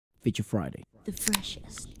Feature Friday. The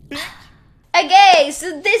freshest. Okay,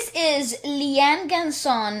 so this is Leann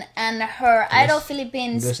Ganzon and her Idol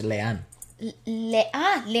Philippines. This is Leann.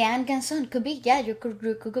 Leann Ganzon could be, yeah, you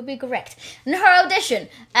could be correct. And her audition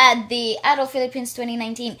at the Idol Philippines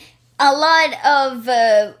 2019. A lot of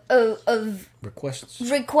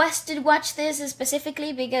requested watch this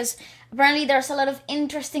specifically because apparently there's a lot of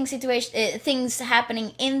interesting things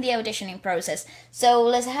happening in the auditioning process. So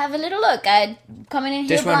let's have a little look. Coming in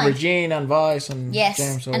here This one, blind. Regine and Vice and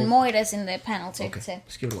James. And Moira's in the panel too. Okay, So.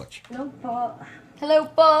 let's give it a watch. Hello, Paul. Hello,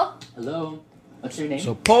 Paul. Hello. What's your name?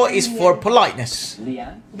 So Paul is for politeness.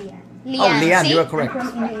 Leann? Leann. Oh, Leann, see? you are correct.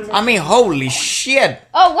 I mean, holy shit.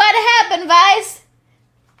 Oh, what happened, Vice?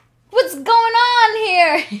 What's going on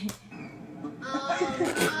here?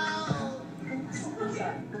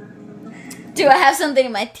 Do I have something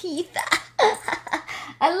in my teeth?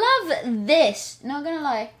 I love this. Not gonna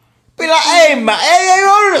lie. Be like, hey man, hey,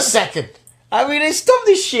 hold on a second. I mean, stop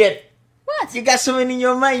this shit. What? You got something in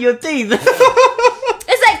your teeth.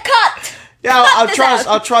 It's like cut. Yeah, Cut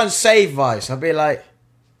I'll try and save Vice. I'll be like,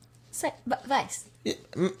 Vice. yeah,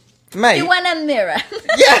 mate. You want a mirror?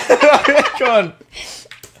 Yeah, come on.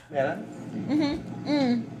 Meron?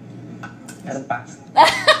 Meron pa?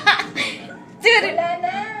 Dude.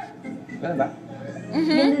 Meron ba?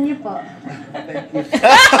 Ganda niyo po.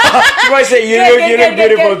 You might say, you look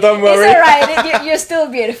beautiful, good. don't worry. It's alright. You're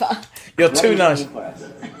still beautiful. You're too nice.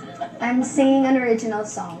 I'm singing an original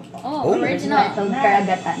song po. Oh, original. Titled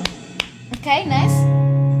Karagatan. Okay, nice.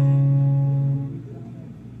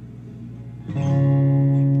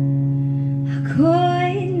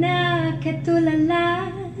 Ako'y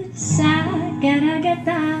nakatulala sa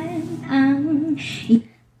karagatan ang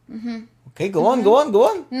Okay, go on.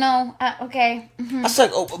 No, okay. That's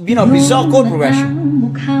like, bizarre chord progression.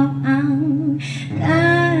 mukhaw ang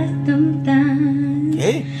natamtan.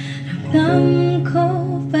 Okay. Ramdam ko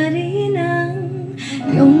pa rin ang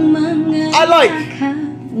iyong mga I like.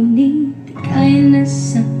 ngunit ika'y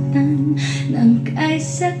nasaktan ng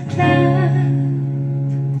kaisaklap.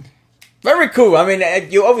 Very cool. I mean,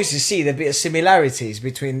 you obviously see the bit of similarities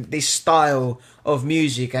between this style of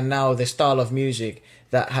music and now the style of music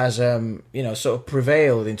that has, sort of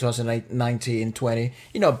prevailed in 2019, 20.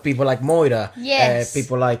 You know, people like Moira. Yes.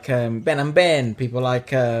 People like Ben and Ben. People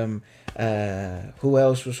like, who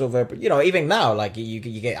else was so very, even now, like you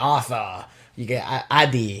get Arthur. You get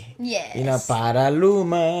Addy. Yes. You know, Para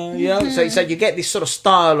Luma. You know, so you get this sort of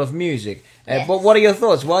style of music. Yes. But what are your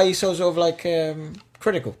thoughts? Why are you so sort of like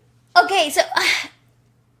critical? Okay, so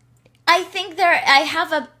I think I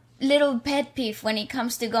have a little pet peeve when it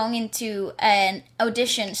comes to going into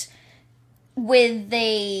auditions with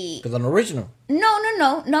With an original.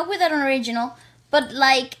 No, not with an original, but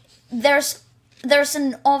like there's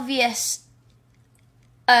an obvious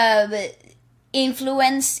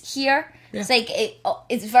influence here. Yeah. It's like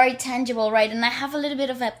it's very tangible, right? And I have a little bit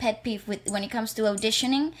of a pet peeve when it comes to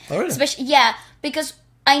auditioning. Oh, really? Especially, yeah, because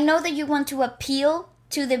I know that you want to appeal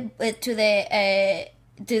to the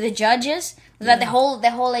judges. That the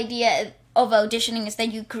whole idea of auditioning is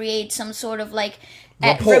that you create some sort of like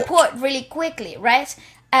report really quickly, right?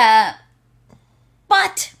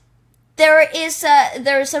 But there's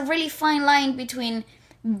a really fine line between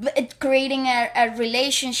creating a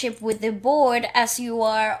relationship with the board as you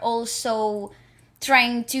are also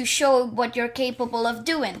trying to show what you're capable of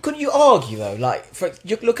doing. Couldn't you argue though? Like,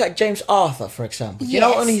 you look at James Arthur, for example. You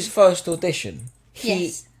know, on his first audition,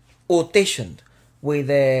 he auditioned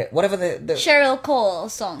with whatever the Cheryl Cole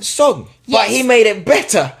song. But he made it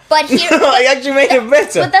better. But he actually made it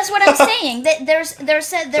better. But that's what I'm saying.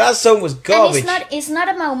 That song was garbage. And it's not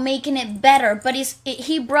about making it better, but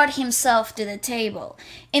he brought himself to the table.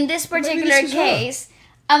 In this particular case,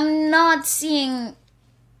 I'm not seeing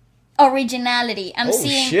originality. I'm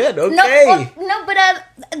seeing shit, okay. No, but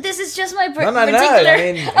this is just my particular. I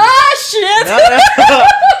mean, shit. No.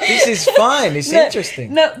 This is fine. It's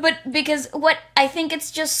interesting. No, but because what I think it's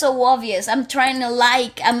just so obvious. I'm trying to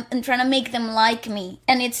make them like me,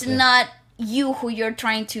 and it's not you who you're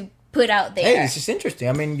trying to put out there. Hey, this is interesting.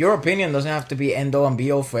 I mean, your opinion doesn't have to be end all and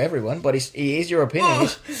be all for everyone, but it is your opinion.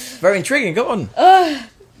 It's very intriguing. Go on. Oh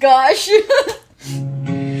gosh.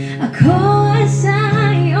 Ako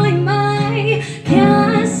sa'yo'y may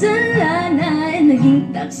kasalanan, naging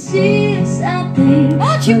taksi sa ating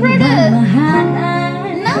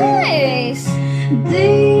pagmamahalan. Nice.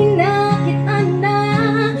 Di na kita na.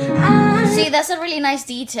 See, that's a really nice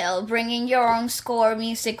detail, bringing your own score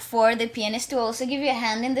music for the pianist to also give you a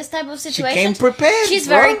hand in this type of situation. She came prepared. She's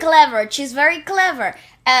very clever.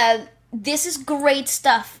 this is great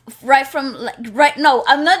stuff right from right. No,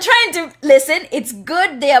 I'm not trying to listen. It's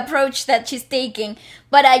good, the approach that she's taking,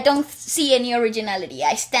 but I don't see any originality.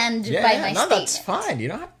 I stand by my statement. That's fine. You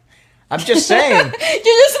know, I'm just saying. You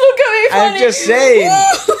just look at me funny. I'm just saying.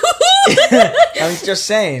 I'm just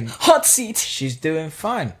saying. Hot seat. She's doing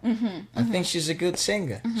fine. I think she's a good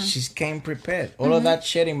singer. She's came prepared. All of that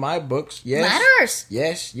shit in my books, yes, matters.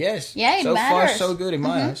 Yes. Yeah, it so matters. far, so good in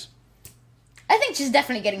my eyes. I think she's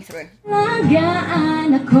definitely getting through. I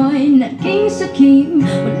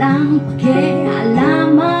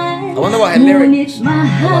wonder what her lyrics.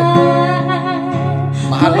 Mahal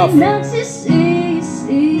love.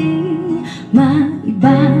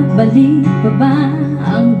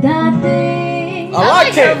 I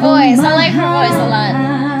like her voice. I like her voice a lot.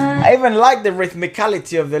 I even like the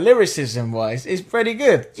rhythmicality of the lyricism wise. It's pretty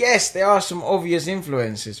good. Yes, there are some obvious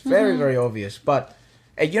influences. Very, very obvious. But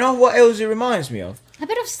you know what else it reminds me of? A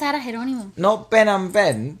bit of Sarah Geronimo. Not Ben and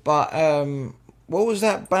Ben, but what was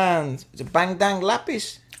that band? Is it Bang Dang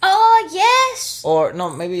Lapis? Oh, yes. Or no,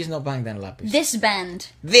 maybe it's not Bang Dang Lapis. This band.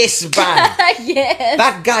 This band. Yes.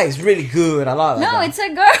 That guy is really good. I like that. No, guy. it's a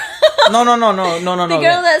girl. No. The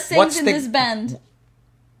girl that sings in this band.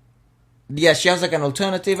 Yeah, she has like an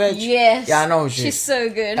alternative edge. Yes. Yeah, I know she's so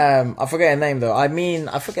good. I forget her name though. I mean,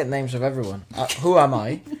 I forget names of everyone. Who am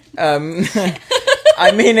I?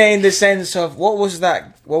 I mean it in the sense of what was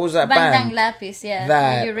that Bang band? Dang Lapis, yeah.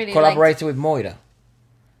 That you really collaborated with Moira.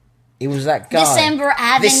 It was that guy. December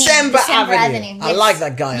Avenue. December Avenue. Yes. I like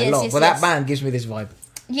that guy a lot. Yes, but that band gives me this vibe.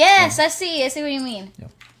 Yes, I see what you mean. Yeah.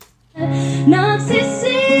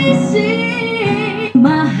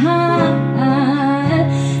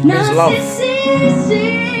 There's love.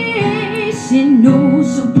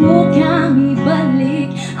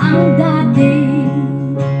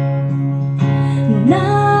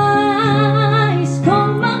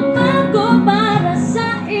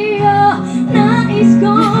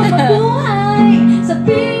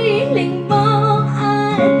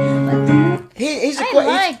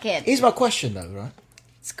 Here's my question though, right?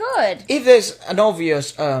 It's good. If there's an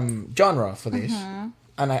obvious genre for this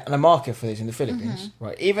and a market for this in the Philippines,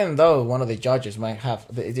 right? Even though one of the judges may have,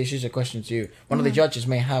 this is a question to you, one of the judges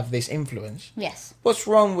may have this influence. Yes. What's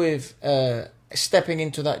wrong with stepping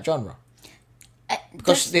into that genre?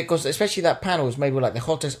 Because especially that panel is made with like the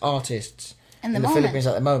hottest artists in the Philippines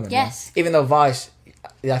at the moment. Yes. Right? Even though Vice,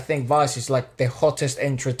 I think Vice is like the hottest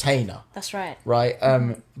entertainer. That's right. Right.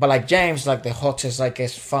 But like James, like the hottest, I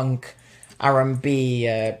guess, funk, R&B,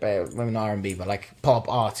 maybe not R&B, but like pop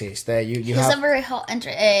artist. There, you have a very hot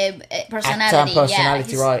personality. actor and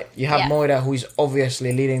personality, yeah, right? You have Moira, who is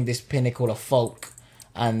obviously leading this pinnacle of folk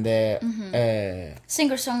and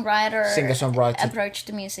singer-songwriter approach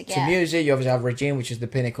to music. To music, you obviously have Regine, which is the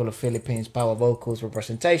pinnacle of Philippines power vocals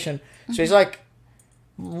representation. So it's like,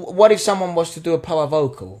 what if someone was to do a power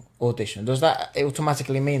vocal audition? Does that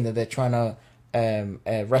automatically mean that they're trying to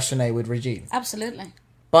resonate with Regine? Absolutely.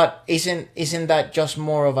 But isn't that just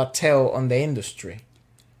more of a tell on the industry?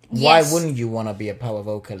 Yes. Why wouldn't you want to be a power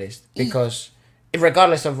vocalist? Because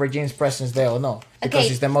regardless of Regine's presence there or not, because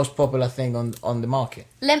it's the most popular thing on the market.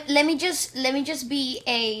 Let me just be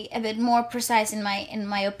a bit more precise in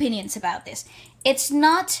my opinions about this. It's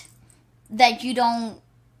not that you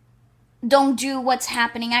don't do what's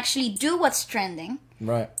happening, actually do what's trending.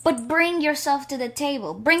 Right. But bring yourself to the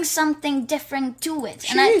table. Bring something different to it.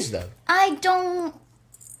 She is though. I don't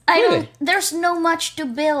there's no much to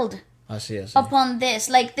build I see. upon this.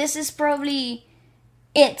 Like, this is probably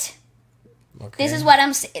it. Okay. This is what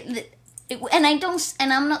I'm saying. And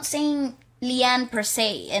I'm not saying Leann per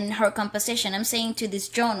se and her composition. I'm saying to this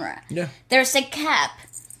genre. Yeah. There's a cap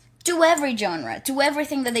to every genre, to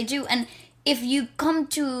everything that they do. And if you come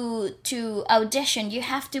to audition, you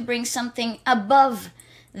have to bring something above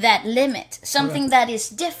that limit. Something that is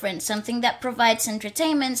different. Something that provides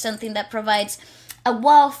entertainment. Something that provides a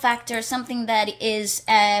wow factor. Something that is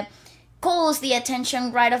calls the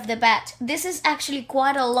attention right off the bat. This is actually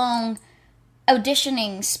quite a long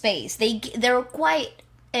auditioning space. They're quite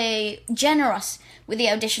generous with the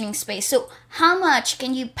auditioning space. So how much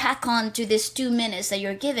can you pack on to this 2 minutes that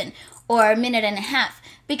you're given, or a minute and a half?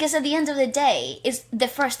 Because at the end of the day, it's the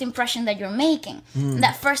first impression that you're making.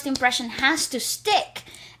 That first impression has to stick.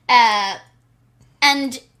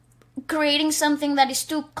 And creating something that is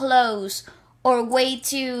too close or way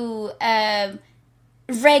too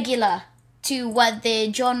regular to what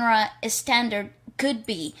the genre standard could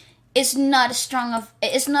be is not a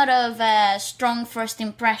strong first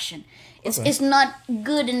impression. It's not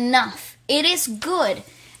good enough. It is good,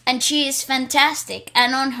 and she is fantastic,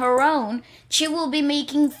 and on her own she will be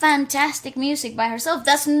making fantastic music by herself.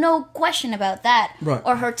 There's no question about that. Right.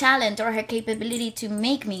 Or her talent or her capability to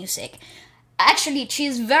make music. Actually,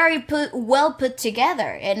 she's very well put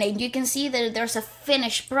together, and you can see that there's a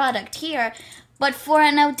finished product here. But for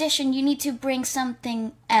an audition, you need to bring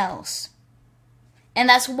something else. And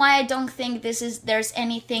that's why I don't think there's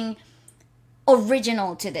anything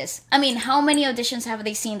original to this. I mean, how many auditions have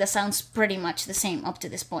they seen that sounds pretty much the same up to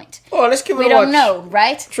this point? Oh, let's give it We a watch. don't know,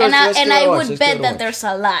 right? Sure, and let's give it I a watch. would Let's bet give it a that watch. there's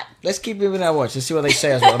a lot. Let's keep giving it a watch. Let's see what they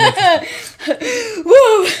say as well. I'm interested.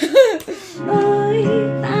 Woo! Ay,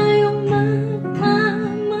 tayong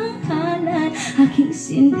magmamahalan, aking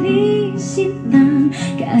sinisintang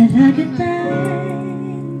karagatan,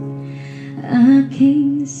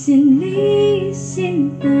 aking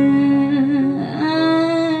sinisintang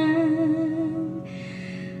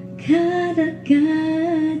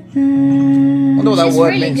karagatan. I wonder what that She's word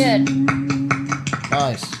really means. good.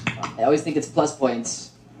 Nice. I always think it's plus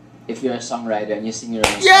points if you're a songwriter and you sing your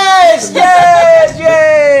own song. Yes, yes,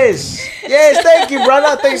 yes, yes. Thank you,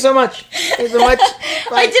 brother. Thanks so much. Thanks so much.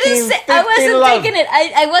 I didn't say I 15 wasn't love. taking it.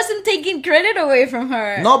 I wasn't taking credit away from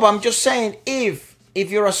her. No, but I'm just saying, if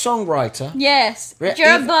you're a songwriter, Yes, Re-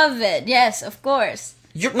 you're if- above it. Yes, of course.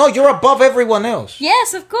 you're above everyone else.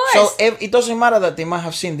 Yes, of course. So it doesn't matter that they might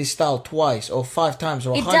have seen this style twice or 5 times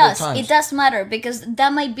or 100 times. It does matter, because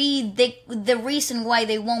that might be the reason why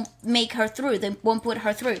they won't make her through. They won't put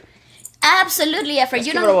her through. Absolutely, Efra. Let's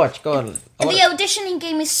You give don't. it a watch. Go on. The auditioning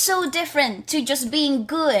game is so different to just being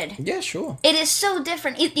good. Yeah, sure. It is so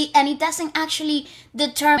different, and it doesn't actually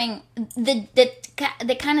determine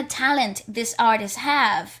the kind of talent this artist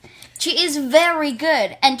have. She is very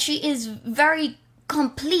good, and she is very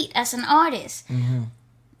complete as an artist. Mm-hmm.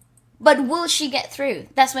 But will she get through?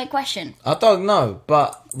 That's my question. I don't know,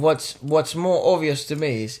 but what's more obvious to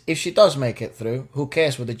me is if she does make it through, who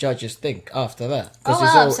cares what the judges think after that?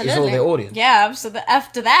 Because it's all the audience. Yeah, so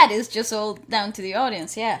after that, it's just all down to the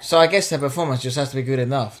audience. Yeah. So I guess the performance just has to be good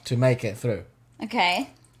enough to make it through. Okay.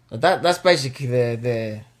 That's basically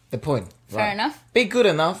the point. Fair enough. Be good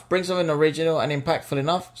enough, bring something original and impactful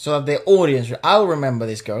enough so that the audience, I'll remember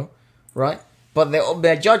this girl, right? But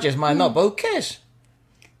the judges might not, but who cares?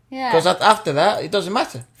 Yeah. Because after that, it doesn't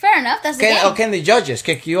matter. Fair enough. That's the game. Or can the judges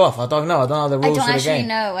kick you off? I don't know. I don't know the I rules don't of the actually game.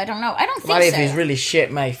 know. I don't know. I don't think But if so. he's really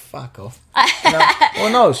shit, mate, fuck off. You know? Who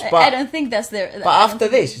knows? But I don't think that's the. But after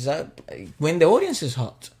this, is that when the audience is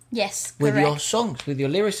hot Yes, with correct. your songs, with your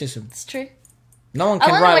lyricism, It's true. no one I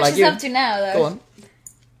can wonder write what like she's you. up to now, though. Go on.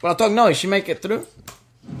 But I don't know. Is she make it through?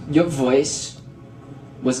 Your voice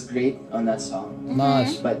was great on that song,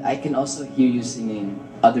 Nice. but I can also hear you singing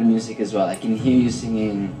other music as well. I can hear you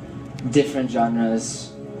singing different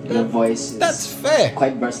genres. Your voice is That's fair.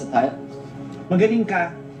 quite versatile. Magaling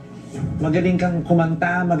ka. Magaling kang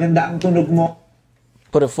kumanta, maganda ang tunog mo.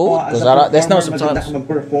 Put it forward. As Because a there's no performer, maganda subtitles. kang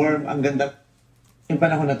mag-perform, ang ganda. Yung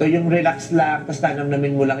panahon na to, yung relax lang, tapos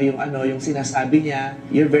tanamnamin mo lang yung yung sinasabi niya,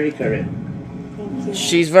 you're very current.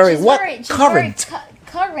 She's very She's what? very- she's Current. very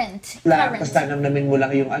current. Lang, tapos Current. tanamnamin mo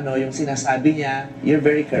lang yung sinasabi niya, you're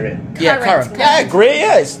very current. Yeah, Current, current. Yeah, I agree.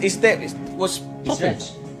 Yeah, it's there. It was He's popping.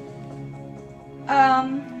 rich.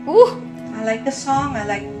 Ooh. I like the song. I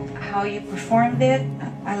like how you performed it.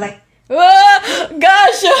 I like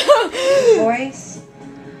Gosh. the voice.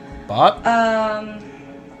 But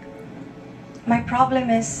My problem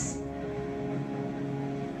is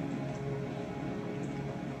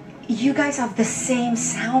you guys have the same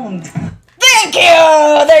sound. Thank you.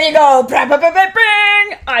 There you go. Bring.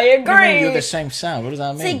 I I mean, agree. you're the same sound. What does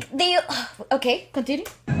that It's mean? like they. Okay, continue.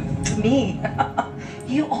 To me,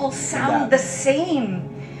 you all sound the same.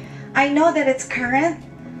 I know that it's current,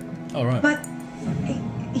 All right. but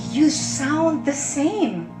you sound the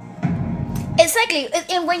same. Exactly.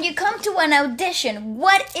 And when you come to an audition,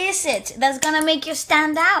 what is it that's gonna make you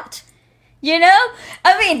stand out? You know?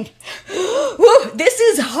 I mean, whew, this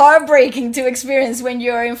is heartbreaking to experience when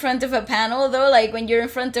you're in front of a panel, though, like when you're in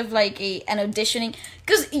front of like an auditioning.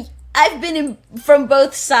 Because I've been from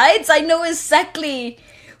both sides. I know exactly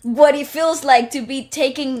what it feels like to be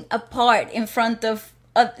taken apart in front of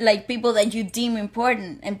like people that you deem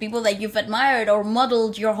important and people that you've admired or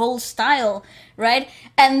modeled your whole style, right?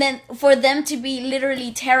 And then for them to be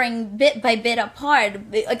literally tearing bit by bit apart,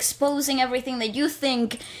 exposing everything that you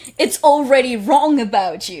think it's already wrong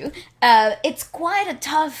about you. It's quite a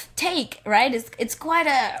tough take, right? It's quite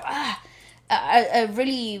a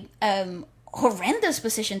really horrendous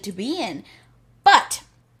position to be in. But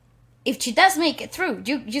if she does make it through,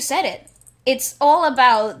 you said it. It's all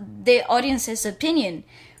about the audience's opinion.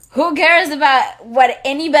 Who cares about what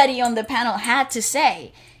anybody on the panel had to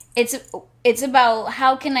say? it's about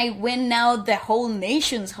how can I win now the whole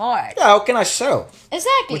nation's heart. Yeah, how can I sell?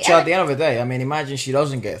 Exactly. Which at the end of the day, I mean, imagine she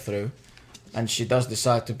doesn't get through, and she does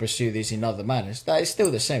decide to pursue this in other manners. That is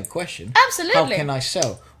still the same question. Absolutely. How can I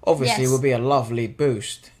sell? Obviously, Yes. it would be a lovely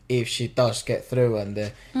boost if she does get through, and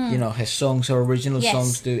you know, her songs, her original Yes.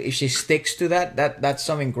 songs, do. If she sticks to that's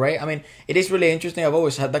something great. I mean, it is really interesting. I've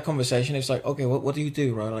always had that conversation. It's like, okay, what do you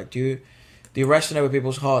do, right? Like, do you resonate with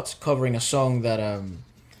people's hearts covering a song that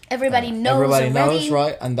Everybody knows everybody already. knows,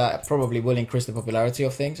 right? And that probably will increase the popularity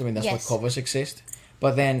of things. I mean, that's Yes. why covers exist.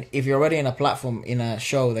 But then, if you're already in a platform, in a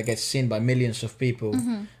show that gets seen by millions of people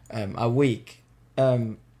a week,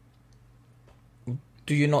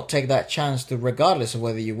 do you not take that chance to, regardless of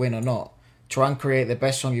whether you win or not, try and create the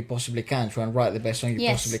best song you possibly can, try and write the best song you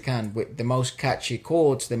Yes. possibly can with the most catchy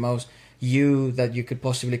chords, the most you that you could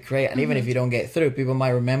possibly create. And even if you don't get through, people might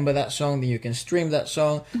remember that song, then you can stream that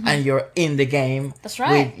song and you're in the game. That's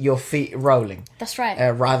right. With your feet rolling. That's right.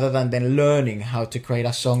 Rather than then learning how to create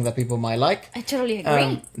a song that people might like. I totally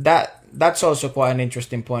agree. That's also quite an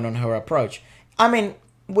interesting point on her approach. I mean,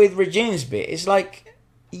 with Regine's bit, it's like,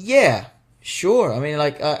 yeah, sure. I mean,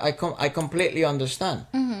 like, I completely understand.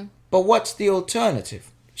 But what's the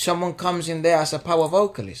alternative? Someone comes in there as a power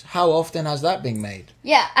vocalist. How often has that been made?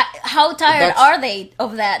 Yeah, how tired That's- are they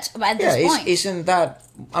of that at this point? Isn't that,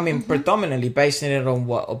 I mean, predominantly basing it on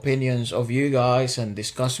what opinions of you guys and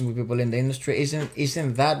discussing with people in the industry,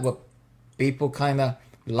 isn't that what people kind of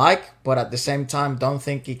like, but at the same time don't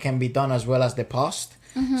think it can be done as well as the past?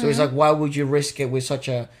 So it's like, why would you risk it with such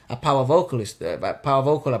a power vocalist, a power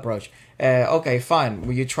vocal approach? Okay, fine.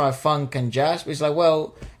 Will you try funk and jazz? It's like,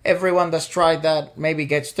 well, everyone that's tried that maybe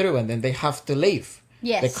gets through, and then they have to leave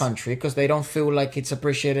Yes. the country because they don't feel like it's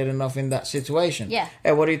appreciated enough in that situation. Yeah.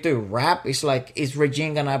 What do? Rap? It's like, is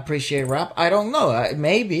Regine gonna appreciate rap? I don't know.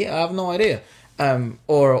 Maybe. I have no idea.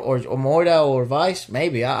 Or Moira or Vice?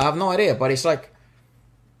 Maybe. I have no idea. But it's like,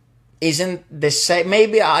 isn't the same?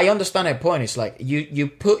 Maybe I understand her point. It's like you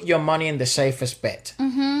put your money in the safest bet.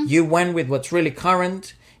 You went with what's really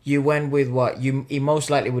current. You went with what it most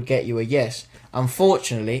likely would get you a yes.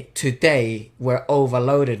 Unfortunately, today we're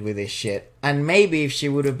overloaded with this shit. And maybe if she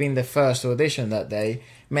would have been the first audition that day,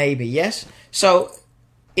 maybe yes. So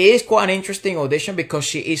it is quite an interesting audition because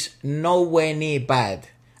she is nowhere near bad.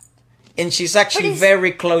 And she's actually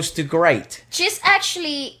very close to great. She's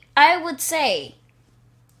actually, I would say,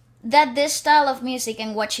 that this style of music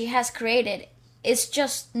and what she has created is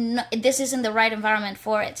just this isn't the right environment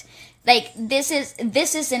for it. Like this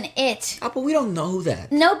isn't it. Ah, but we don't know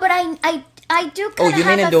that. No, but I do kind of you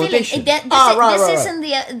have mean in a the feeling audition?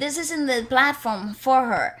 this isn't the platform for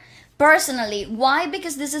her personally. Why?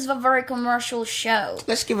 Because this is a very commercial show.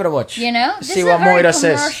 Let's give it a watch. You know? This see is what a very Moira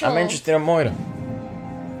says. commercial- I'm interested in Moira.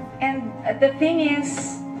 And the thing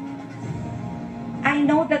is, I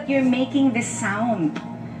know that you're making this sound.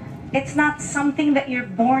 It's not something that you're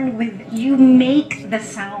born with. You make the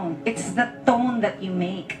sound. It's the tone that you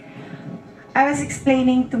make. I was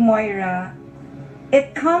explaining to Moira,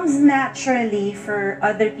 it comes naturally for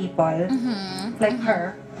other people, like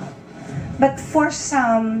her. But for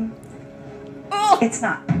some, it's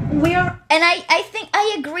not. And I think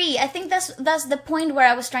I agree. I think that's the point where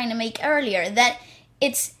I was trying to make earlier, that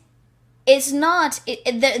it's not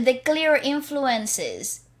the clear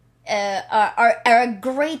influences are a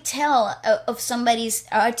great tell of somebody's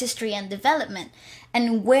artistry and development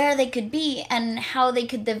and where they could be and how they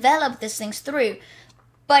could develop these things through.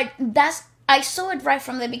 But I saw it right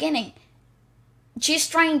from the beginning. She's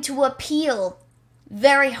trying to appeal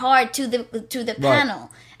very hard to the panel.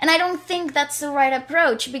 And I don't think that's the right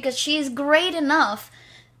approach, because she's great enough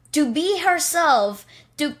to be herself,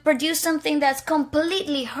 to produce something that's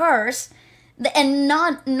completely hers, and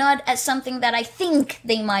not as something that I think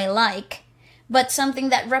they might like, but something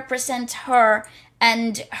that represents her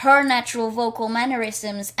and her natural vocal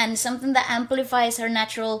mannerisms, and something that amplifies her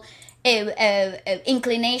natural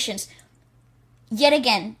inclinations. Yet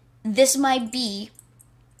again, this might be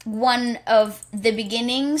one of the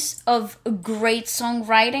beginnings of great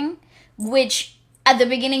songwriting, which at the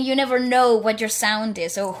beginning you never know what your sound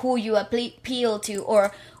is or who you appeal to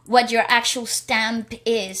or what your actual stamp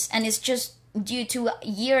is, and it's just due to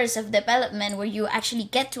years of development where you actually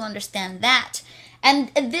get to understand that.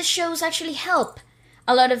 And this shows actually help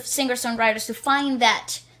a lot of singer-songwriters to find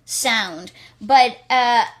that sound, but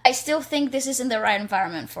I still think this isn't the right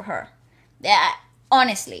environment for her.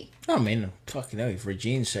 Honestly. I mean, fucking hell, if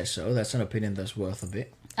Regine says so, that's an opinion that's worth a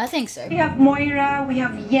bit. I think so. We have Moira, we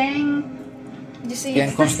have Yang. You see, Yang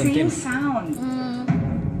It's the Constantine. same sound.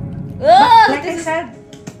 oh, Like I this is said,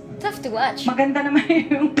 tough to watch. maganda naman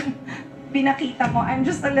yung pinakita mo. I'm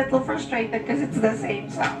just a little frustrated because it's the same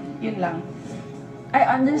sound. Yun lang. I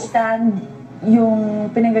understand yung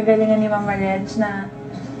pinagagalingan ni Mama Reg na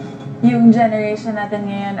yung generation natin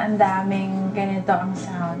ngayon, ang daming ganito ang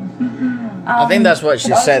sound. I think that's what she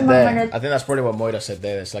but also said there. Mama Reg- I think that's probably what Moira said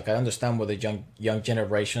there. It's like, I understand what the young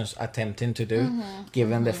generation's attempting to do,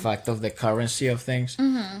 given the fact of the currency of things.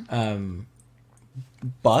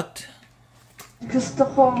 But gusto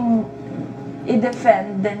kong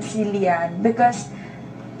i-defend din si Leann because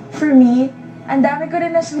for me, ang dami ko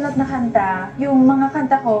rin nasulat na kanta. Yung mga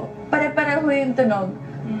kanta ko, pare-pareho yung tunog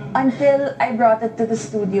until I brought it to the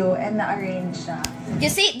studio and na-arrange siya. You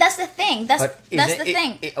see, that's the thing. That's the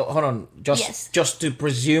thing. Hold on, Yes. just to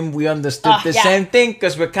presume we understood the same thing,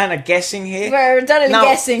 because we're kind of guessing here. We're totally now,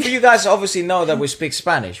 guessing. You guys obviously know that we speak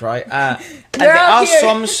Spanish, right? And We're there all are here.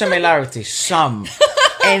 some similarities, some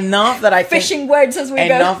enough that I can Fishing words as we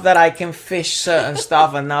go. enough that I can fish certain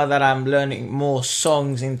stuff, and now that I'm learning more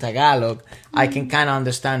songs in Tagalog, I can kind of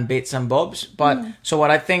understand bits and bobs. But so what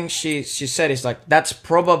I think she said is like, that's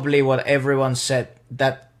probably what everyone said.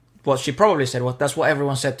 What she probably said, that's what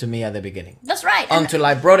everyone said to me at the beginning. That's right. And- Until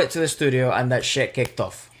I brought it to the studio and that shit kicked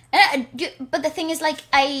off. but the thing is, like,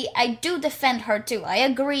 I do defend her too. I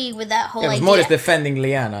agree with that whole It was idea. more just defending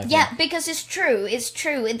Leann, I think. Yeah, because it's true. It's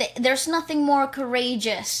true. There's nothing more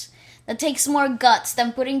courageous that takes more guts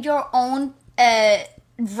than putting your own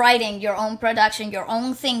writing, your own production, your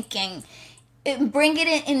own thinking, bring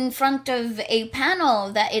it in front of a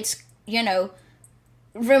panel that it's,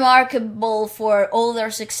 remarkable for all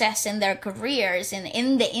their success in their careers and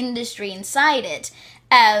in the industry inside it.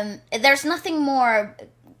 There's nothing more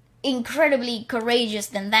incredibly courageous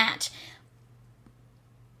than that.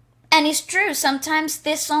 And it's true, sometimes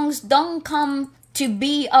these songs don't come to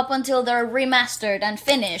be up until they're remastered and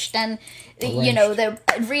finished and they're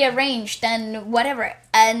rearranged and whatever,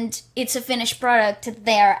 and it's a finished product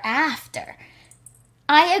thereafter.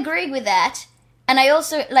 I agree with that. And I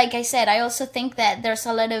also, like I said, I also think that there's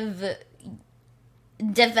a lot of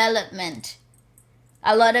development,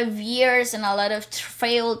 a lot of years and a lot of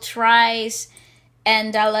failed tries,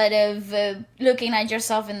 and a lot of looking at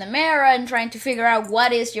yourself in the mirror and trying to figure out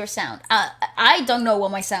what is your sound. I don't know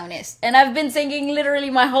what my sound is, and I've been singing literally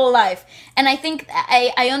my whole life, and I think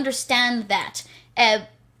I understand that.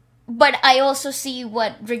 But I also see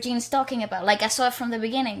what Regine's talking about. Like, I saw it from the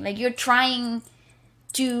beginning. Like, you're trying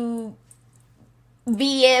to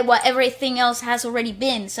be what everything else has already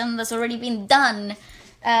been, something that's already been done.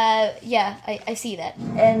 I see that.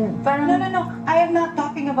 And parang, No. I am not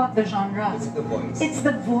talking about the genre. It's the voice. It's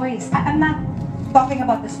the voice. I'm not talking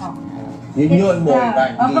about the song. Yun mo,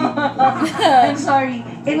 the- I'm sorry.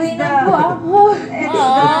 It's uy, the... nagpo ako.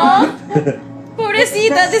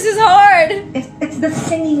 Pobrecita, this is hard. It's the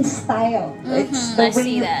singing style. It's the I way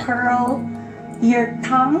see you that. curl your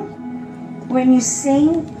tongue when you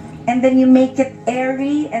sing, and then you make it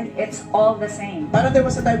airy, and it's all the same. Parang there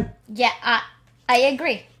was a time, Yeah, I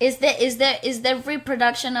agree. Is the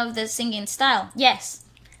reproduction of the singing style? Yes,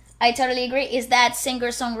 I totally agree. Is that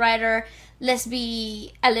singer-songwriter, let's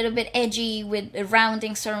be a little bit edgy with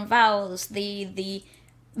rounding certain vowels, the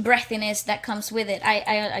breathiness that comes with it.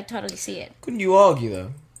 I totally see it. Couldn't you argue,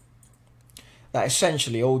 though, that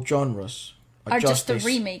essentially all genres Are just a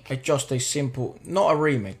remake. Are just a simple, not a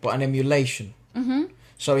remake, but an emulation. Mm-hmm.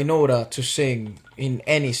 So in order to sing in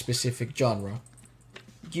any specific genre,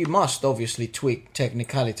 you must obviously tweak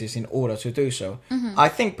technicalities in order to do so. Mm-hmm. I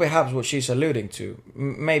think perhaps what she's alluding to,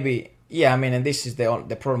 maybe, yeah, I mean, and this is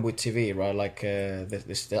the problem with TV, right? Like,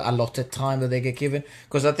 this the allotted time that they get given.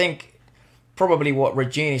 Because I think probably what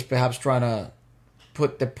Regine is perhaps trying to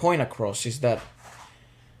put the point across is that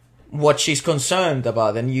what she's concerned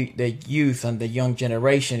about, the youth and the young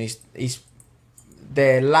generation, is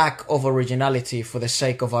the lack of originality for the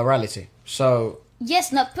sake of virality. So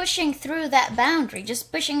Yes, not pushing through that boundary,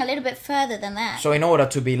 just pushing a little bit further than that. So in order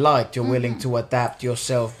to be liked, you're willing to adapt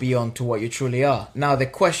yourself beyond to what you truly are. Now the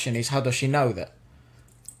question is, how does she know that?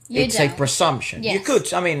 It's a presumption. Yes. You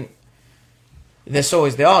could, I mean, there's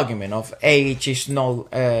always the argument of age is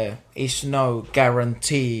no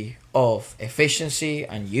guarantee of efficiency,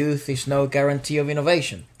 and youth is no guarantee of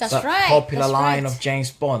innovation. That's That right, popular that's line right. of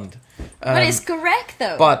James Bond. But it's correct,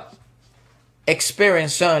 though. But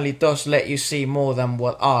experience certainly does let you see more than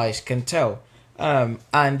what eyes can tell.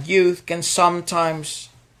 And youth can sometimes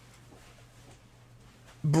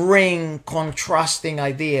bring contrasting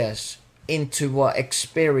ideas into what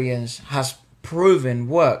experience has proven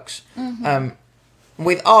works.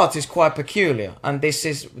 With art is quite peculiar, and this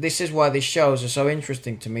is why these shows are so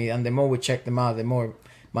interesting to me, and the more we check them out, the more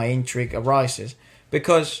my intrigue arises.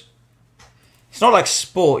 Because it's not like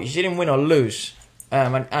sport. She didn't win or lose.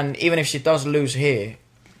 And even if she does lose here,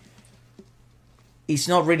 it's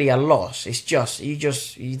not really a loss. It's just you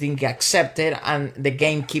didn't get accepted, and the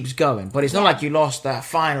game keeps going. But it's not like you lost that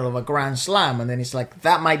final of a Grand Slam, and then it's like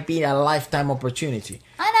that might be a lifetime opportunity. And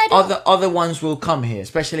I don't... Other ones will come here,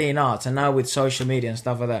 especially in arts, and now with social media and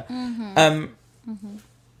stuff like that.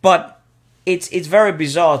 But it's very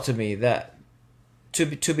bizarre to me that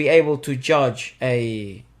to be able to judge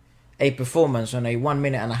a performance on a 1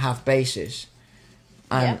 minute and a half basis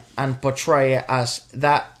and portray it as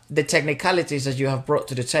that the technicalities that you have brought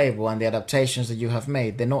to the table and the adaptations that you have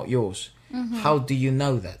made, they're not yours. How do you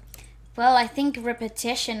know that? Well, I think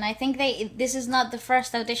repetition. I think this is not the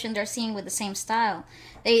first audition they're seeing with the same style.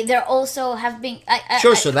 They're also have been...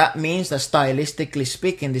 So that means that stylistically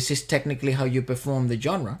speaking, this is technically how you perform the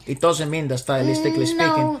genre. It doesn't mean that stylistically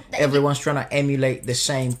speaking, everyone's trying to emulate the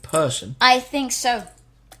same person. I think so.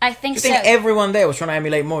 I think so. You think everyone there was trying to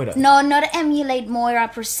emulate Moira? No, not emulate Moira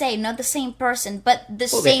per se, not the same person, but the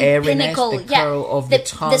same pinnacle. The curl of the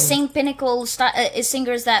tongue. The same pinnacle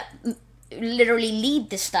singers that literally lead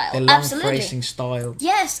the style. The long phrasing style.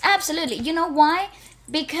 Yes, absolutely. You know why?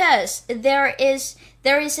 Because there is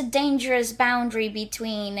a dangerous boundary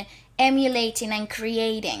between emulating and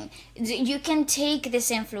creating. You can take these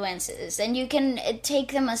influences and you can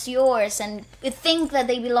take them as yours and think that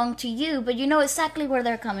they belong to you, but you know exactly where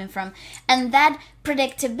they're coming from, and that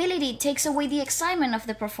predictability takes away the excitement of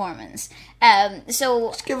the performance. So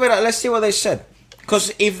let's give it a, let's see what they said,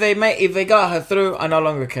 because if they got her through, I no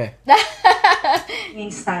longer care.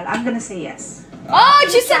 Style, I'm gonna say yes. Oh,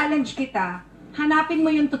 she said challenge kita. Hanapin mo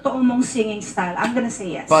yung totoo mong singing style. I'm gonna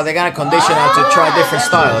say yes. But they're gonna condition her to try different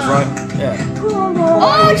styles, right? Yeah.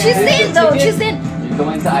 Oh, she's in though. She's in. You're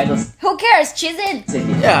going to Idols. Who cares? She's in.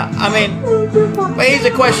 Yeah, I mean, but here's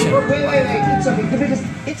the question. Wait. It's okay. Because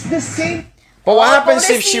it's the same. But what happens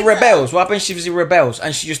if she rebels? What happens if she rebels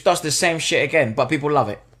and she just does the same shit again, but people love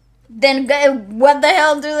it? Then what the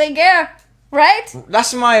hell do they care? Right?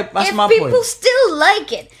 That's my point. People still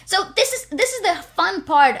like it. So this is the fun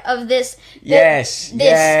part of this. Yes.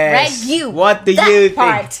 Right? What do you think?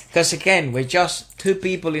 Part. Because again, we're just two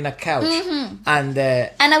people in a couch, and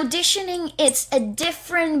auditioning, it's a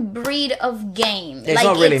different breed of game. It's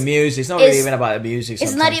not really music. It's not really even about the music.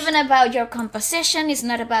 It's not even about your composition. It's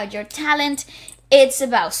not about your talent. It's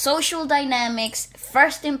about social dynamics,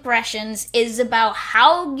 first impressions. It's about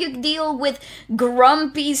how you deal with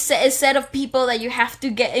grumpy set of people that you have to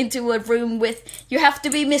get into a room with. You have to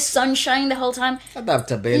be Miss Sunshine the whole time.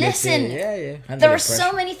 Adaptability. Listen, there are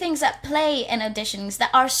so many things at play in auditions that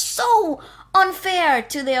are so unfair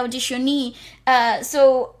to the auditionee.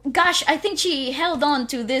 So, gosh, I think she held on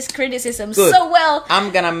to this criticism so well.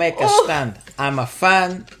 I'm gonna make a stand. I'm a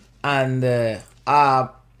fan, and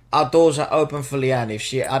our doors are open for Leann.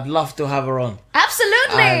 I'd love to have her on.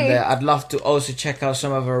 Absolutely. And I'd love to also check out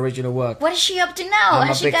some of her original work. What is she up to now?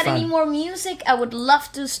 Has she got any more music? I would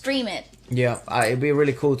love to stream it. Yeah, it'd be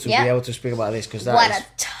really cool to be able to speak about this, because what a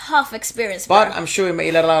tough experience. But I'm sure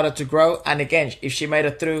it allowed her to grow. And again, if she made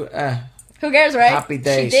it through, who cares, right? Happy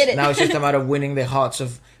days. She did it. Now it's just a matter of winning the hearts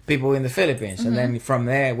of people in the Philippines, and then from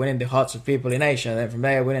there winning the hearts of people in Asia, and then from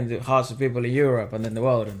there winning the hearts of people in Europe, and then the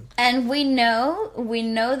world. And we know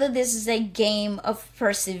that this is a game of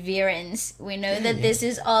perseverance. We know that this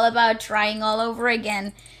is all about trying all over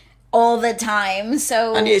again all the time.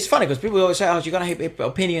 So, and it's funny because people always say, "Oh, you're gonna have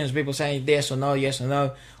opinions." People saying yes or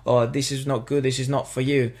no, or this is not good, this is not for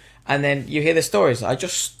you. And then you hear the stories. I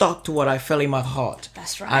just stuck to what I felt in my heart.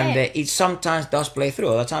 That's right. And it sometimes does play through.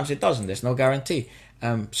 Other times it doesn't. There's no guarantee.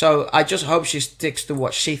 So I just hope she sticks to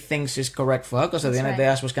what she thinks is correct for her, because at the end of the day,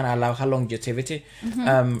 that's what's going to allow her longevity.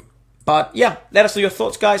 But yeah, let us know your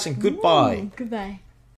thoughts, guys, and goodbye. Goodbye.